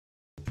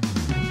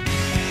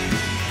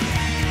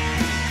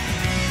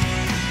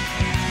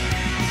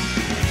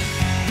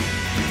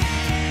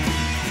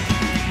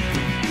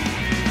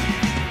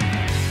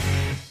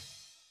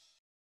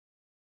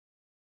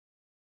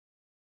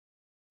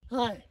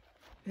Hi,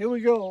 here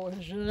we go.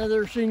 This is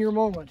another senior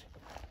moment.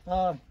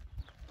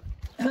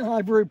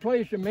 I've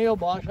replaced a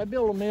mailbox. I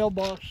built a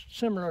mailbox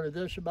similar to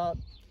this about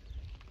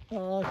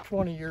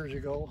 20 years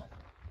ago.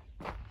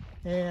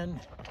 And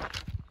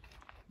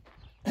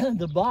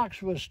the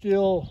box was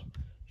still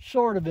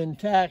sort of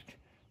intact,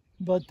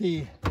 but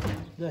the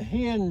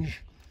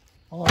hinge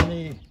on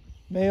the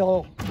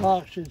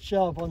mailbox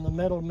itself, on the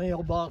metal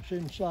mailbox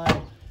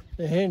inside,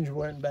 the hinge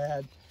went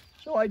bad.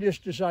 So I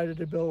just decided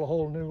to build a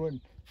whole new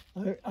one.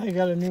 I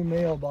got a new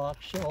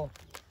mailbox,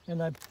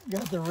 and I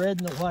got the red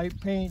and the white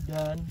paint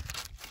done,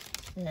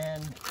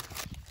 and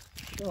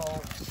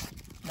so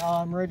now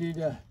I'm ready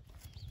to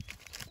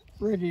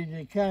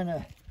kind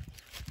of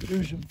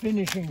do some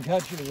finishing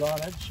touches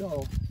on it.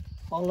 So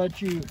I'll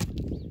let you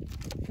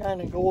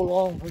kind of go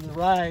along for the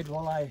ride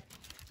while I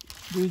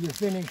do the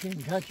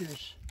finishing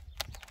touches.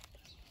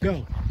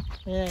 Go.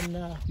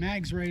 And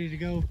Mag's ready to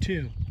go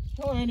too.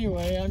 So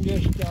anyway, I'm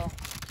just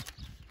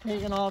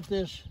taking off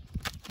this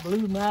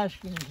blue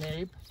masking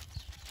tape,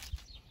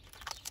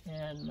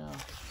 and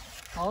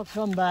I'll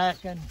come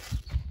back and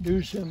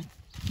do some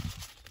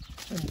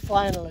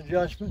final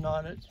adjustment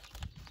on it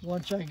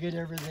once I get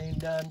everything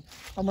done.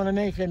 I'm going to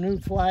make a new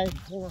flag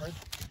for it,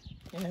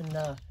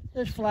 and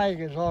this flag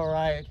is all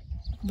right,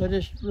 but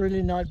it's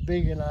really not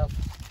big enough,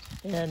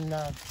 and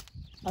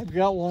I've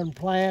got one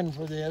planned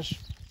for this.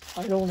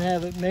 I don't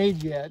have it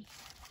made yet,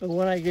 but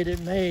when I get it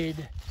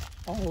made,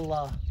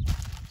 I'll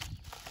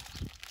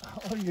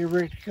get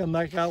Rick to come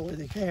back out with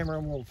the camera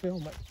and we'll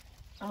film it.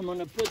 I'm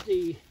gonna put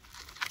the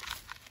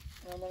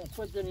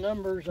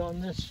numbers on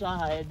this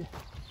side,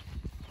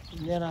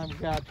 and then I've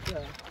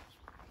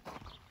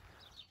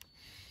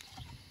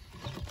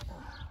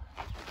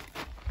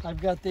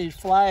got these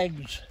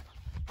flags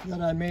that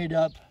I made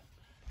up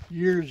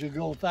years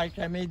ago. In fact,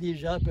 I made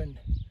these up in,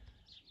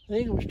 I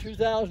think it was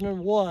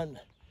 2001.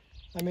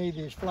 I made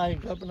these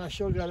flags up, and I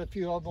still got a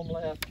few of them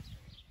left.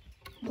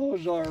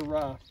 Those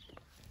are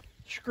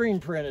screen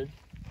printed,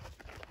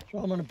 so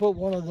I'm going to put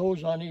one of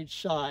those on each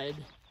side.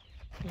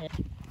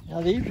 And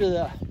now these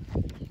are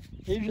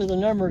the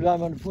numbers I'm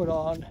going to put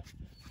on.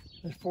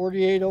 It's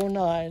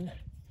 4809,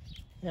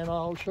 and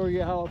I'll show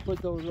you how I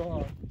put those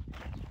on.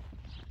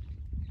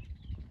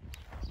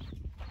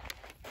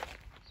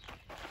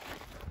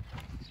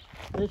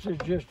 This is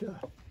just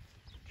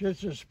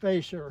a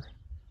spacer.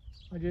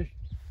 I just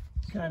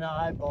kind of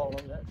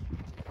eyeballing it.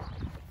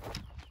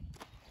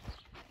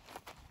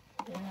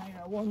 And I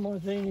got one more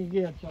thing to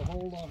get, so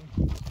hold on.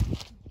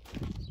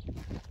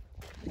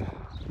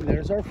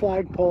 There's our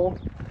flagpole.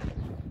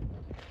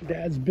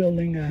 Dad's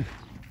building a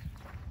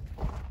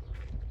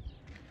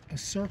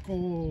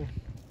circle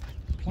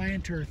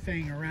planter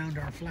thing around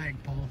our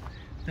flagpole.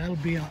 That'll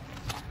be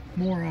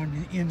more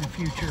in the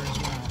future as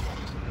well.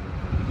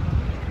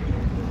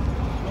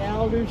 Yeah,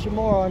 I'll do some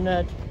more on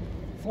that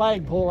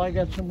flagpole. I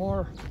got some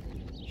more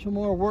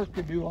work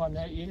to do on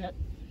that yet,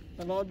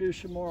 and I'll do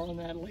some more on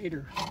that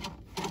later.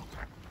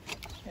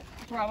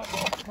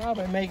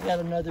 Probably make that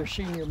another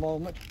senior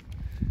moment.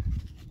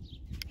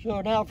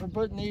 So now for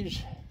putting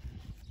these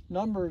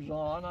numbers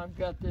on, I've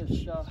got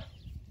this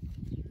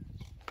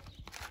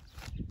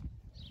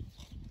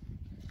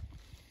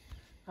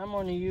I'm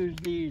going to use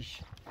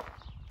these.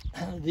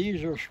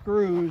 These are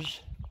screws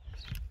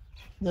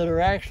that are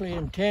actually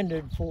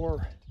intended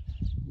for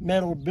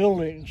metal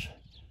buildings.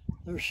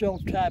 They're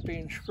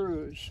self-tapping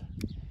screws.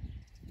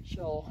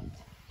 So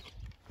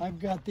I've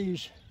got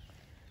these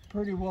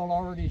pretty well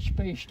already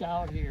spaced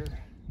out here.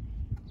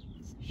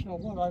 So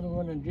what I'm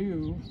going to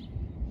do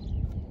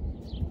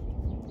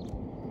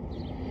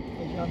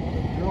is I'm going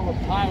to drill a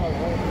pilot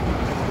hole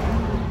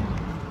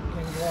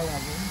in one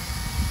of them.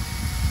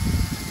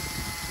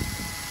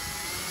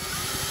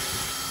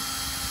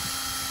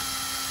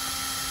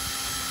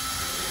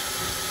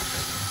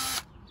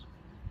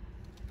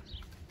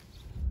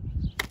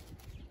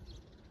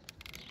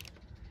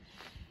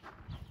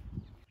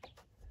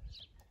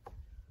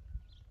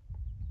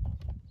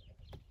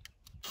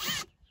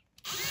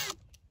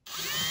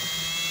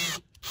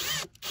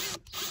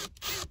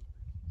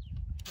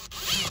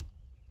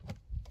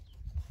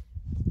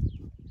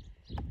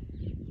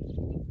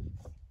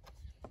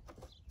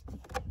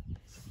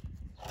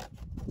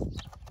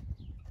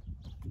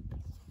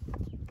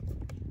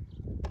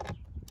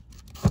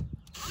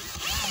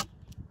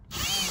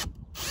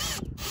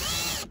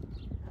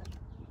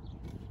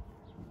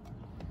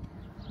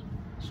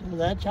 So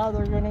that's how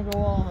they're going to go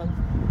on.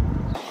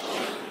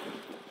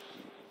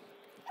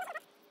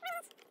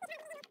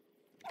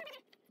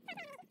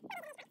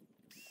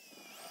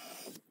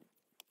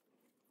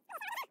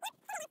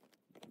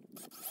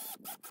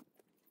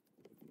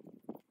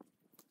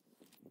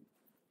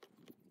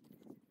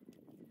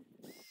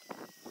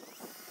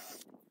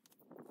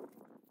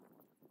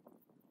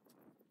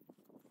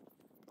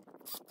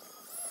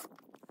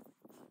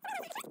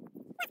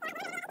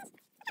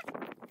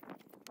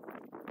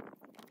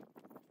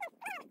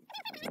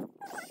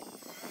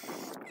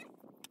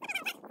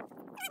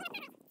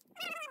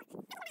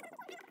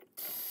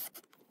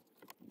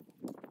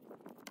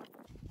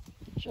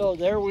 So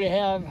there we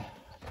have,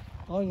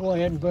 I'll go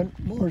ahead and put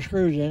more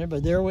screws in it,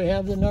 but there we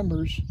have the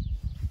numbers.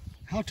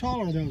 How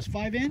tall are those?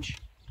 5-inch?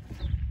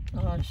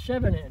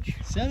 7-inch.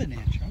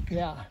 7-inch, okay.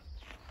 Yeah.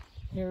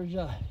 Here's,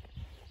 let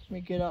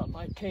me get out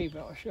my tape,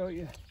 I'll show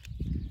you.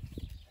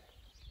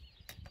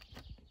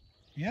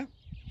 Yep.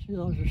 See,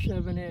 those are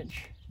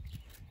 7-inch.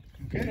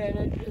 Okay.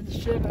 And the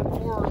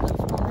 7-4,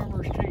 the four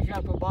numbers take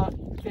up about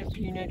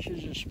 15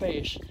 inches of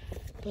space.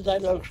 But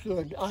that looks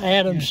good. I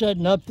had them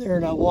setting up there,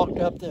 and I walked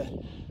up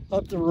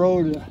the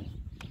road a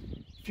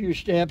few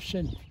steps,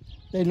 and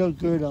they look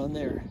good on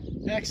there.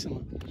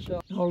 Excellent.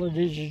 So all it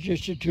is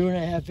just a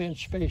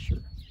 2.5-inch spacer.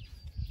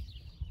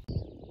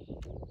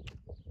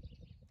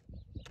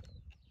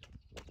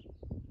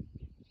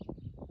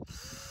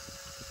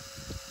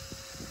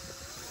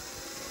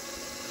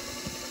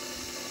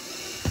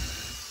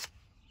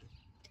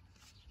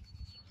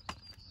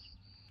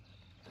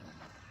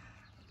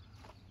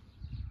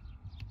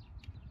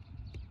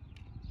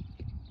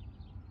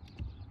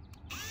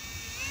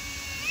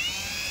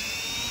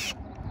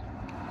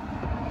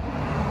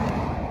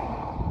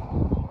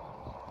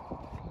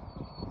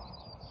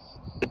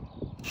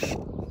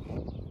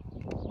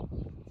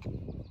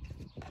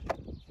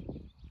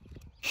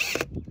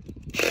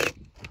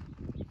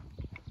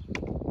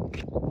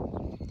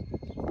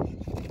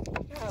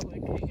 We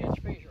take that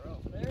spacer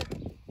off there.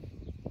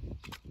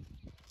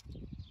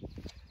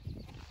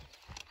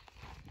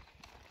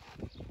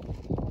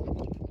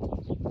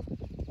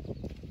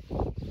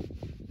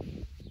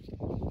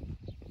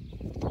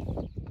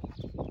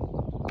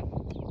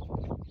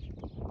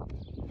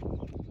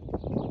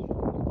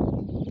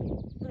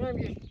 And I'm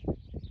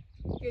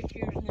just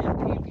using that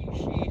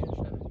PVC as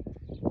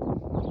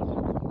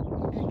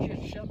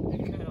it's just something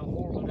to kind of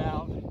hold it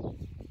out,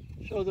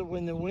 so that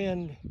when the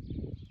wind,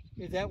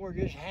 if that were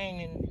just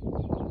hanging,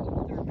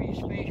 there'd be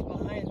space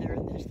behind there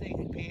and this thing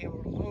would be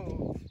able to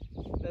move.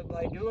 But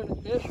by doing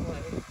it this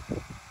way,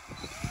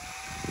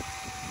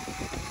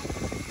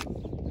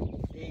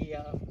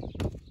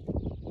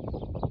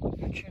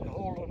 it should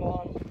hold it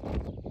on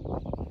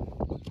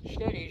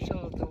steady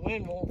so that the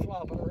wind won't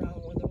flop it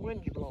around when the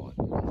wind's blowing.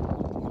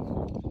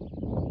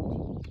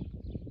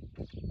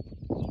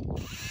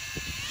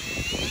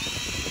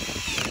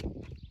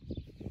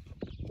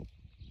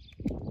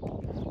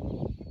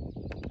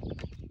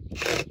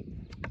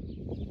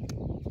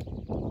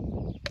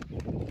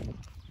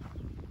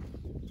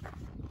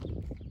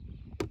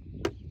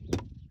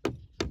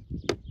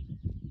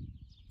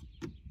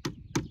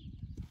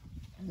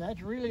 And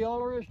that's really all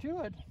there is to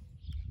it.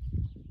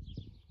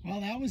 Well,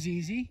 that was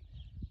easy.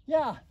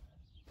 Yeah.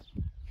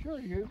 Sure,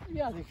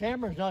 yeah, the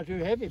camera's not too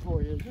heavy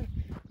for you, is it?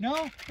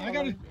 No,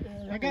 I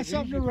got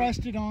something to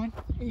rest it on.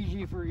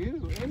 Easy for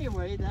you.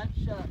 Anyway, that's...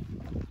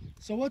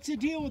 So what's the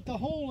deal with the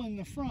hole in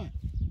the front?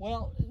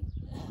 Well,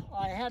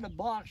 I had a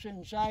box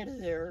inside of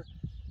there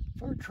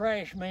for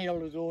trash mail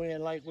to go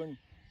in, like when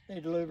they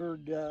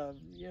delivered,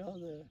 you know,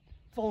 the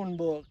phone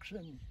books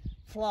and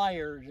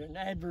flyers and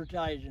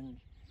advertising.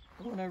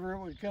 Whenever it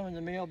would come in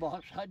the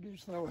mailbox, I'd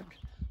just throw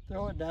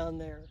it down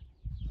there.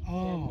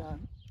 Oh.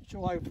 And,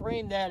 so I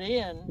framed that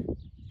in,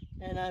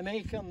 and I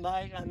may come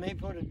back, I may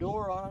put a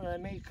door on it, I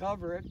may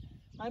cover it.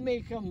 I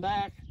may come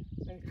back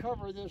and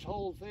cover this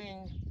whole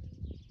thing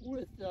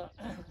with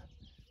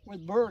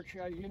birch,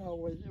 you know,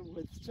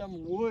 with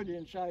some wood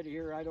inside of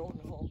here, I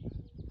don't know.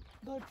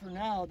 But for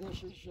now,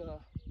 this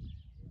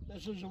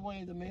is the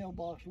way the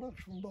mailbox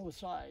looks from both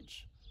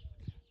sides.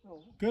 So,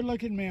 good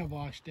looking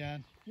mailbox,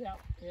 Dad. yeah,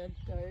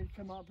 it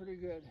come out pretty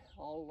good.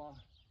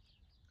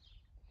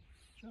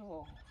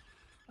 So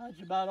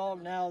that's about all.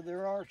 Now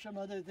there are some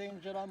other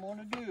things that I'm going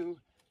to do.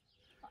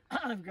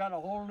 I've got a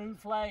whole new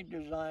flag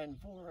design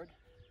for it.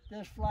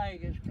 This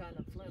flag is kind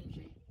of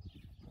flimsy,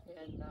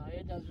 and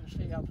it doesn't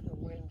stay up in the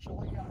wind. So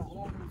I got a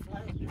whole new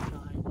flag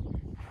design.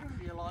 It's going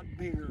to be a lot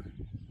bigger,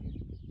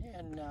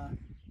 and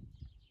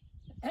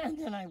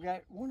then I've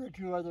got one or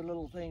two other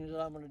little things that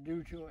I'm going to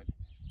do to it.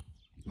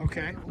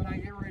 Okay. When I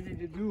get ready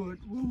to do it,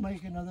 we'll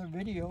make another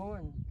video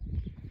and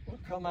we'll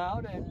come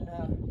out and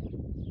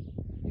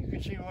you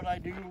can see what I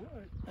do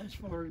as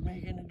far as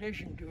making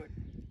addition to it.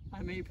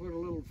 I may put a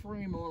little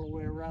frame all the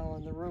way around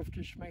on the roof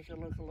just to make it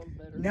look a little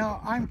better.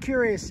 Now, I'm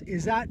curious,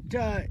 is that,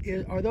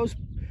 are those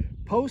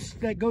posts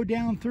that go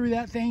down through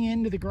that thing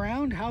into the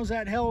ground? How's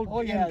that held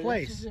in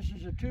place? This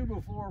is a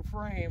 2x4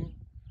 frame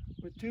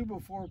with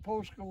 2x4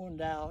 posts going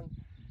down,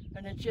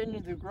 and it's into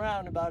the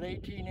ground about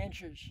 18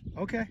 inches.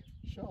 Okay.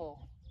 So,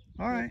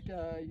 all right.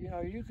 you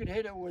know, you could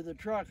hit it with a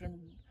truck and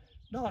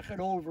knock it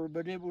over,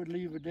 but it would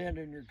leave a dent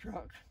in your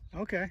truck.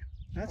 Okay,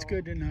 that's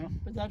good to know.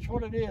 But that's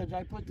what it is.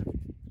 I put the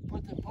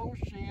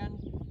posts in,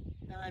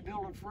 and I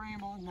built a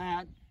frame on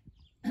that,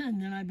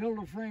 and then I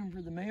built a frame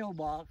for the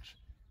mailbox,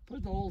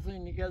 put the whole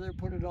thing together,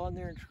 put it on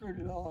there, and screwed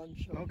it on.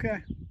 So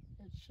okay.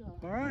 It's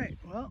all right.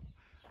 Well,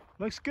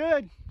 looks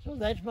good. So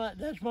that's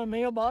my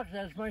mailbox.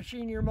 That's my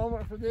senior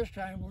moment for this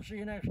time. We'll see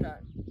you next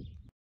time.